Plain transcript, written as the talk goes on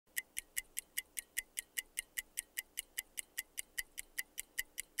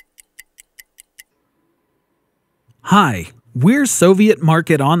Hi, we're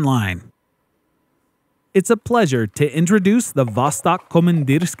Soviet.Market Online. It's a pleasure to introduce the Vostok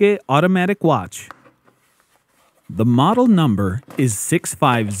Komandirskie automatic watch. The model number is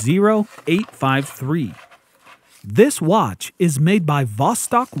 650853. This watch is made by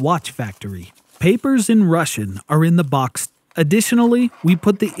Vostok Watch Factory. Papers in Russian are in the box. Additionally, we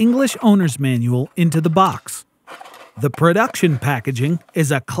put the English owner's manual into the box. The production packaging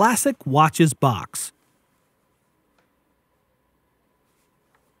is a classic watches box.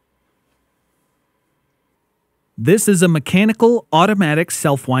 This is a mechanical, automatic,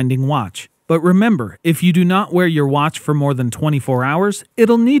 self-winding watch. But remember, if you do not wear your watch for more than 24 hours,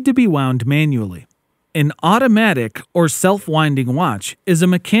 it'll need to be wound manually. An automatic or self-winding watch is a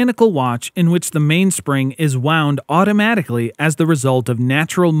mechanical watch in which the mainspring is wound automatically as the result of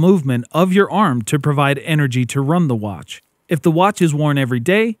natural movement of your arm to provide energy to run the watch. If the watch is worn every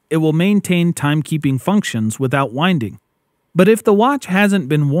day, it will maintain timekeeping functions without winding. But if the watch hasn't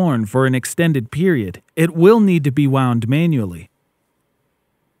been worn for an extended period, it will need to be wound manually.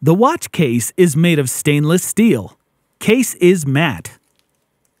 The watch case is made of stainless steel. Case is matte.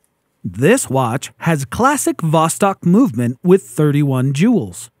 This watch has classic Vostok movement with 31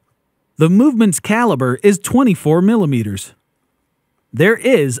 jewels. The movement's caliber is 24 millimeters. There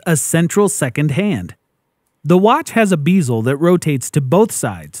is a central second hand. The watch has a bezel that rotates to both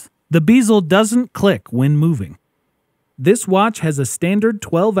sides. The bezel doesn't click when moving. This watch has a standard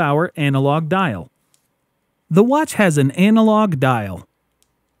 12-hour analog dial. The watch has an analog dial.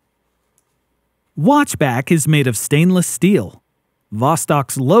 Watch back is made of stainless steel.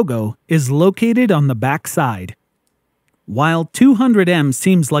 Vostok's logo is located on the back side. While 200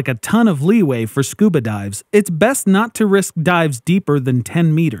 seems like a ton of leeway for scuba dives, it's best not to risk dives deeper than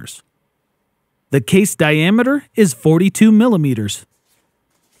 10 meters. The case diameter is 42 millimeters.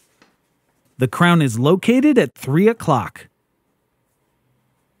 The crown is located at 3 o'clock.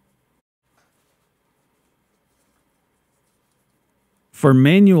 For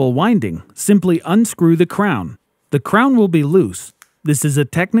manual winding, simply unscrew the crown. The crown will be loose. This is a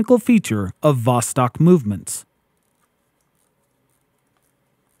technical feature of Vostok movements.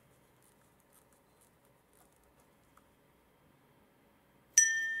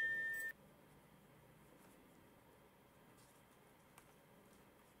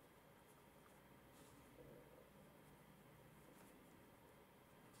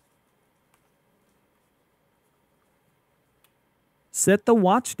 Set the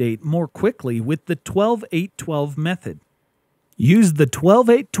watch date more quickly with the 12-8-12 method. Use the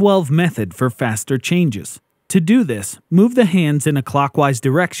 12-8-12 method for faster changes. To do this, move the hands in a clockwise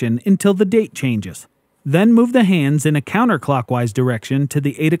direction until the date changes. Then move the hands in a counterclockwise direction to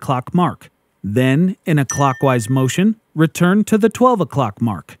the 8 o'clock mark. Then, in a clockwise motion, return to the 12 o'clock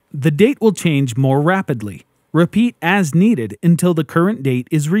mark. The date will change more rapidly. Repeat as needed until the current date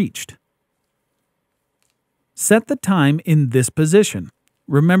is reached. Set the time in this position.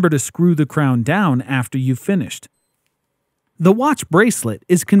 Remember to screw the crown down after you've finished. The watch bracelet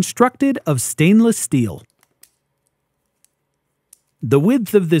is constructed of stainless steel. The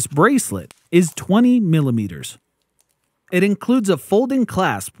width of this bracelet is 20 millimeters. It includes a folding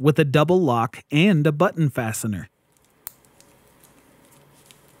clasp with a double lock and a button fastener.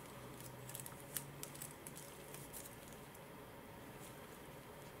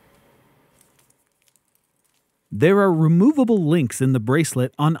 There are removable links in the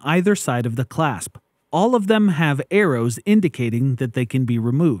bracelet on either side of the clasp. All of them have arrows indicating that they can be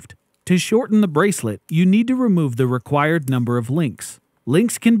removed. To shorten the bracelet, you need to remove the required number of links.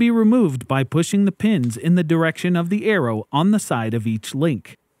 Links can be removed by pushing the pins in the direction of the arrow on the side of each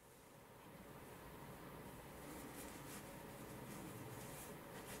link.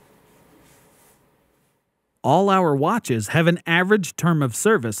 All our watches have an average term of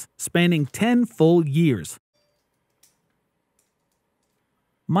service spanning 10 full years.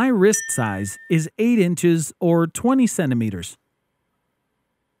 My wrist size is 8 inches or 20 centimeters.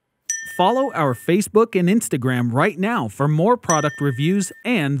 Follow our Facebook and Instagram right now for more product reviews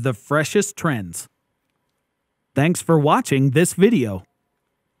and the freshest trends. Thanks for watching this video.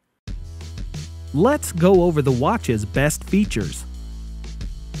 Let's go over the watch's best features.